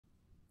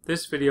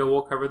This video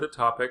will cover the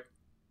topic,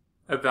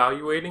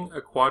 evaluating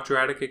a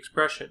quadratic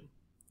expression,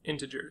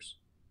 integers.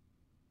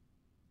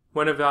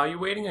 When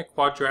evaluating a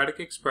quadratic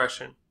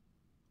expression,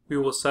 we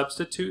will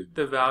substitute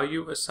the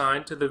value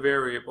assigned to the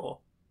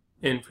variable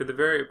in for the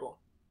variable.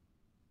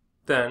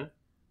 Then,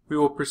 we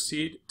will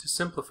proceed to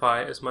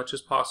simplify as much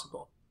as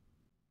possible.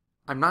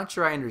 I'm not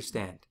sure I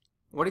understand.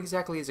 What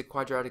exactly is a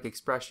quadratic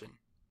expression?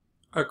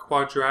 A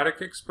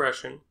quadratic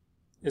expression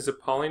is a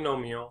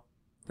polynomial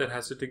that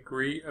has a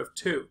degree of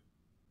 2.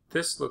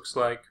 This looks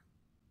like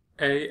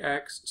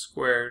ax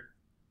squared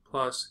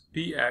plus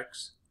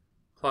bx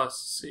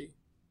plus c,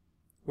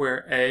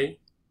 where a,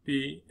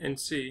 b, and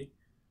c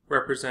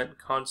represent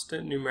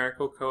constant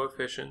numerical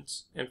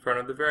coefficients in front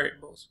of the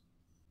variables.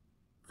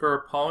 For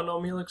a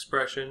polynomial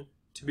expression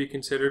to be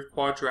considered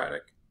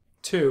quadratic,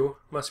 2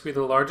 must be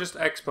the largest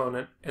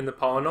exponent in the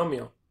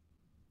polynomial.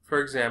 For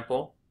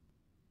example,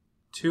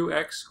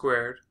 2x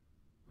squared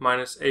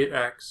minus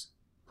 8x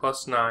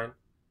plus 9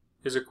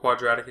 is a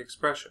quadratic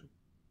expression.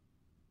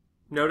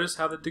 Notice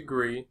how the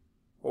degree,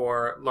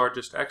 or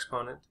largest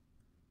exponent,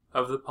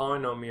 of the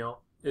polynomial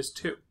is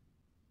 2.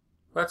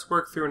 Let's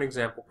work through an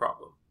example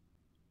problem.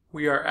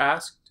 We are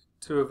asked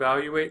to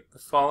evaluate the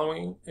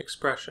following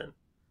expression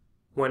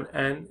when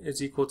n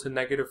is equal to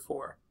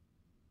 -4.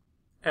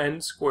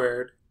 n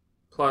squared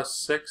plus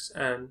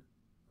 6n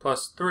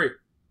plus 3.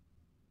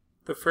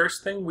 The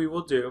first thing we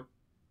will do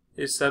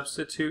is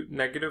substitute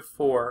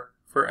 -4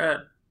 for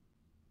n.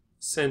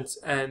 Since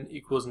n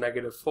equals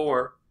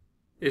 -4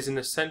 is an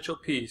essential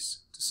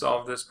piece to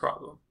solve this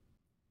problem.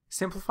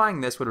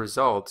 Simplifying this would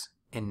result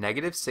in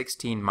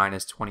 -16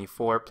 minus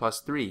 24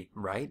 plus 3,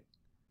 right?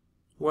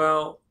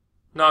 Well,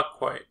 not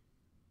quite.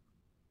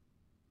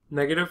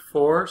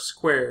 -4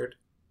 squared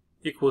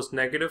equals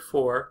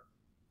 -4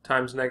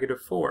 times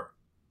 -4,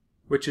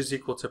 which is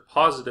equal to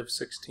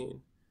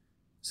 +16,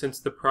 since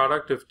the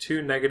product of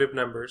two negative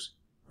numbers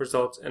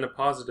results in a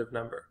positive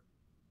number.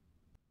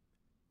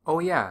 Oh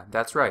yeah,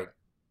 that's right.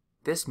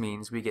 This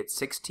means we get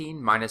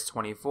 16 minus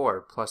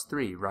 24 plus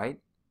 3,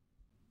 right?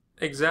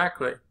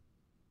 Exactly.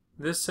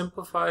 This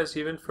simplifies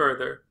even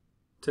further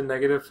to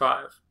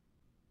 -5.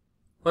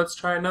 Let's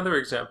try another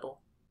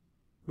example.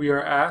 We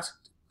are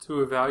asked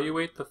to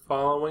evaluate the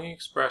following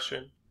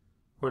expression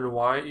when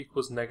y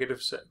equals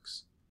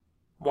 -6.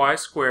 Y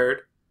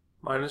squared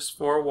minus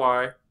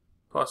 4y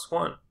plus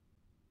 1.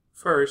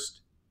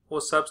 First,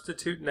 we'll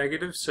substitute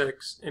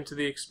 -6 into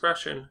the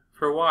expression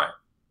for y.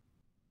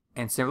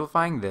 And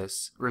simplifying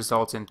this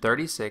results in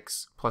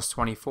 36 plus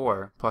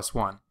 24 plus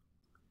 1.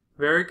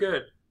 Very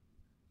good.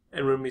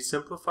 And when we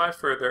simplify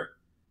further,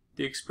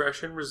 the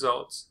expression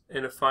results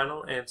in a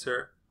final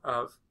answer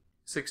of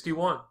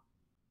 61.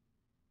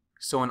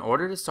 So in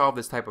order to solve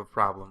this type of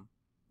problem,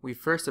 we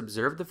first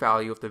observe the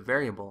value of the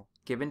variable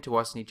given to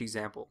us in each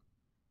example.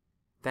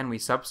 Then we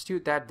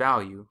substitute that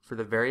value for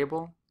the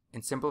variable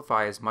and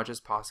simplify as much as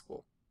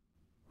possible.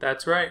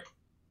 That's right.